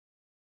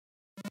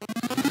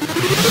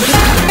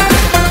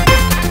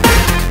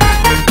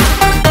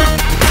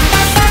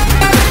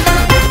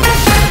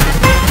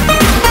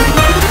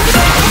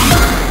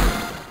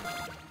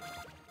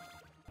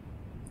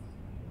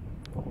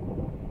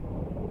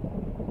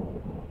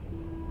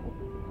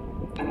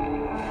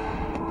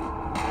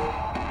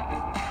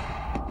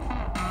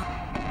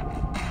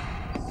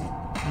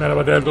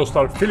Merhaba değerli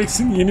dostlar.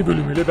 Felix'in yeni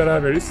bölümüyle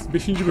beraberiz.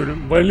 5.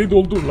 bölüm Varili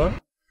Doldur'la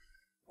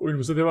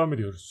oyunumuza devam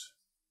ediyoruz.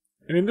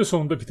 Eninde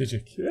sonunda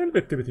bitecek.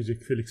 Elbette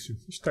bitecek Felix'im.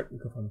 Hiç takma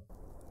kafanı.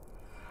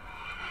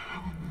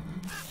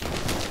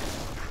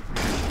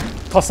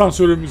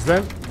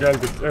 Asansörümüzden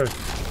geldik. Evet.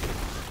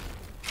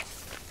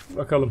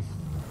 Bakalım.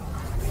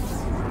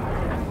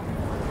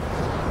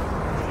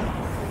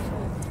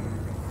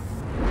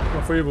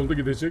 Kafayı buldu,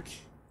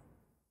 gidecek.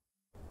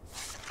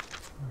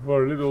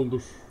 Varili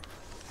Doldur.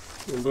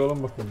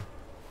 Dolduralım bakalım.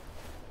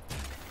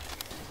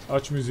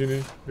 Aç müziğini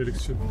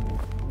Felix'im.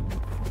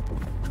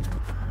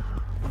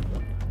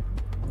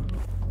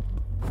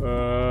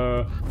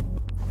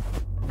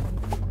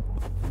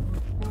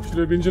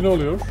 Şuraya binince ne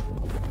oluyor?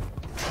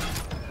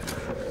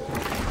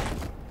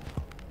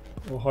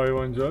 O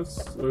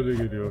hayvancağız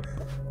öyle geliyor.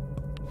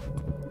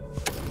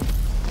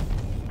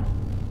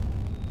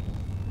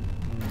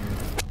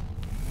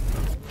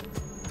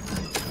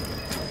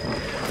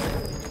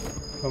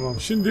 Tamam,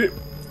 şimdi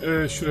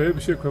şuraya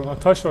bir şey koyalım. Ha,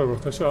 taş var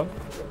burada, taşı al.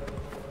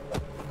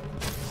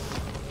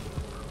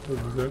 Çok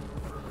güzel.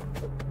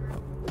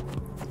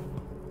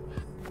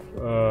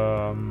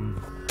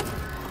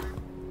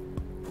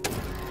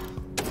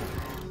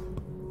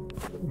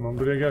 Tamam,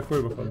 buraya gel,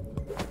 koy bakalım.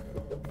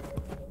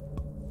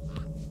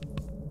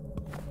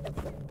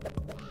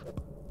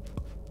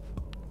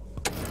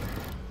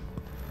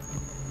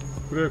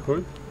 Buraya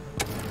koy.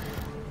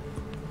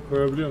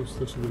 Koyabiliyor musun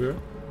taşı buraya?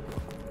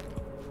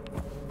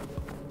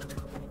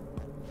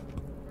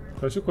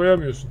 Taşı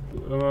koyamıyorsun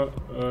ama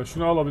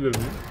şunu alabilir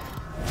miyim?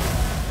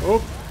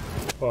 Hop!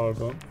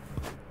 Pardon.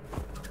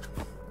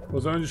 O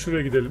zaman önce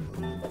şuraya gidelim.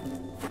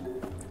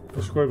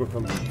 Taşı koy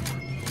bakalım.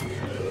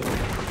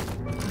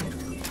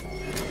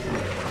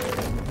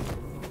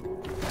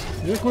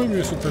 Niye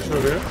koymuyorsun taşı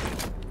oraya?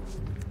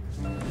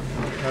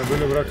 Yani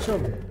böyle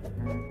bırakacağım mı?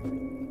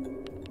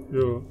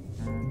 Yo.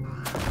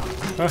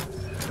 Heh.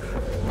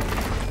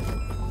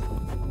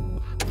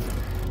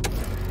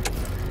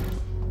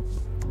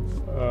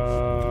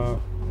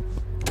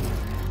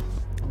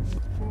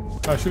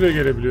 Ha, şuraya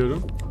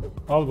gelebiliyorum.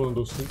 Al bunu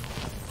dostum.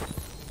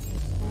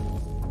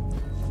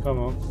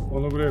 Tamam.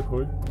 Onu buraya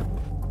koy.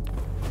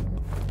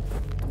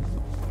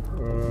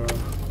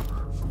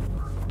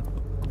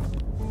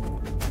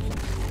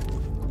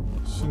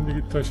 Şimdi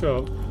git taşı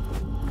al.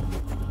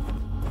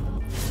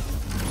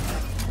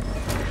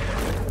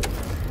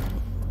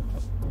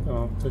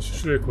 Tamam. Taşı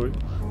şuraya koy.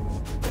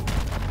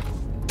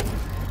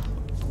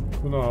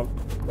 Bunu al.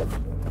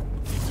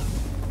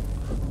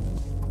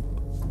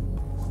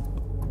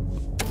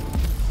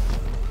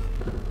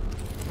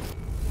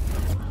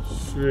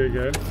 Şuraya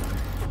gel.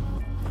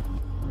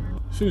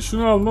 Şimdi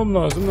şunu almam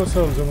lazım. Nasıl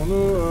alacağım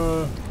onu?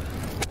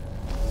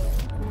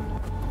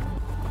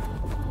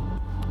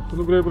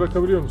 Bunu buraya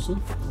bırakabiliyor musun?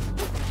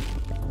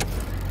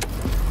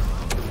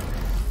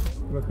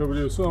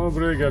 Bırakabiliyorsun ama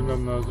buraya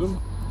gelmem lazım.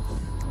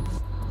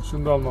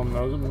 Şunu da almam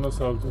lazım. Bunu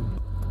nasıl alacağım?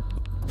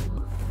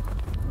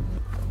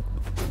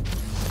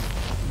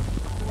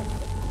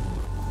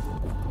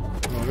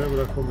 Oraya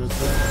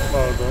bırakamıyorsun.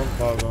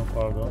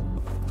 Pardon.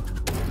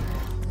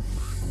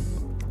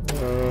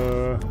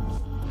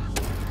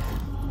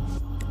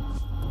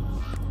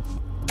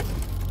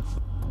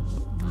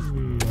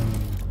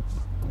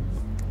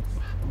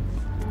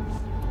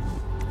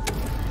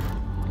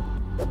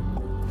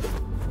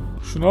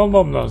 Şunu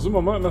almam lazım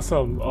ama nasıl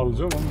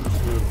alacağım onu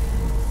düşünüyorum.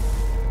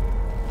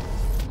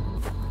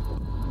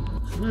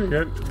 Şuraya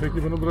gel.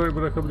 Peki bunu buraya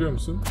bırakabiliyor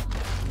musun?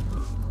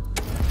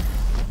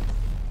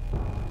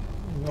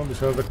 Bundan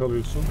dışarıda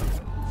kalıyorsun.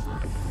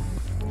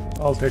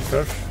 Al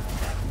tekrar.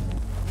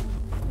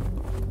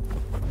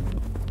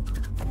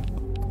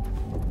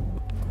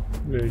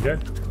 Buraya gel.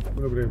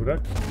 Bunu buraya bırak.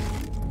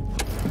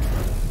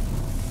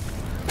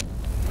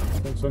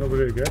 Sonra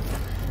buraya gel.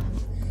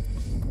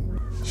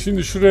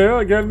 Şimdi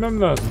şuraya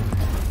gelmem lazım.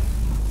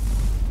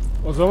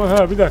 O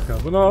zaman bir dakika.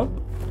 Bunu al.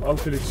 Al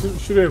Felix'im.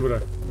 Şuraya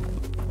bırak.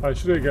 Hayır,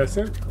 şuraya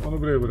gelsen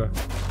onu buraya bırak.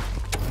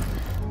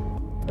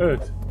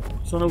 Evet.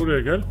 Sonra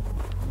buraya gel.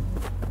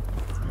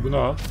 Bunu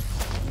al.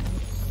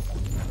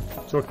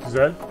 Çok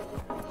güzel.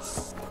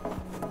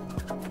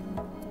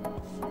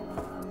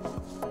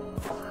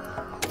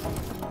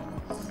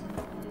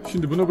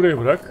 Şimdi bunu buraya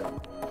bırak.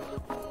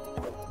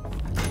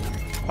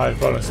 Hayır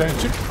pardon, sen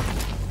çık.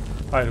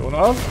 Hayır, onu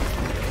al.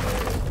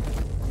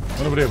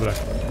 Onu buraya bırak.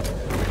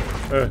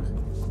 Evet.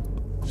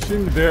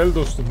 Şimdi değerli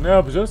dostum ne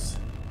yapacağız?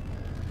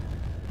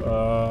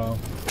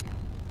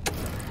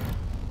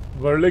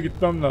 Varil'e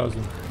gitmem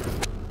lazım.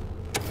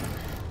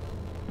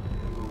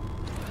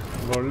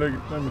 Varil'e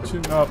gitmem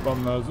için ne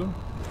yapmam lazım?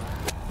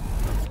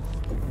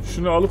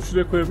 Şunu alıp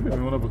şuraya koyabilir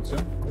miyim? Ona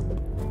bakacağım.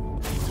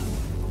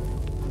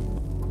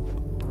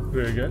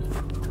 Buraya gel.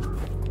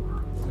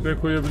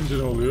 Buraya koyabilince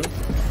ne oluyor?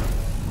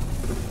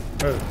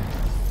 Evet.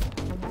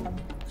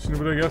 Şimdi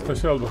buraya gel,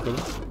 taşı al bakalım.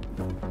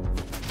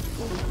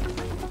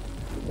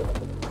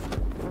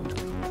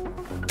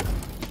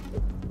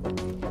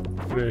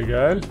 Buraya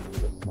gel.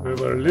 Ve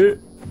Varili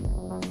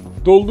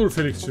Doldur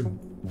Felix'im.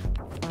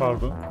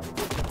 Pardon.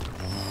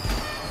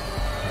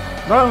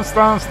 Dans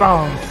dans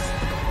dans.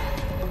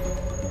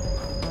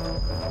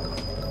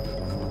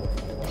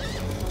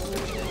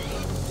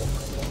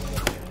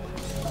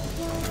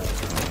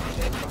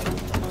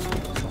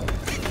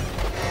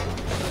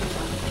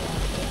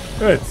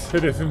 Evet,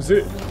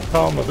 hedefimizi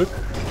tamamladık.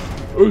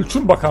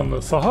 Ölçüm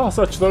Bakanlığı, Saha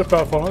hasatçıları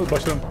performans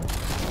başarım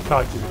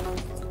takibi.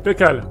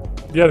 Pekala,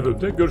 diğer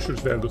bölümde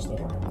görüşürüz değerli dostlar.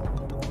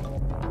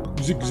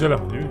 Müzik güzel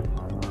ama değil mi?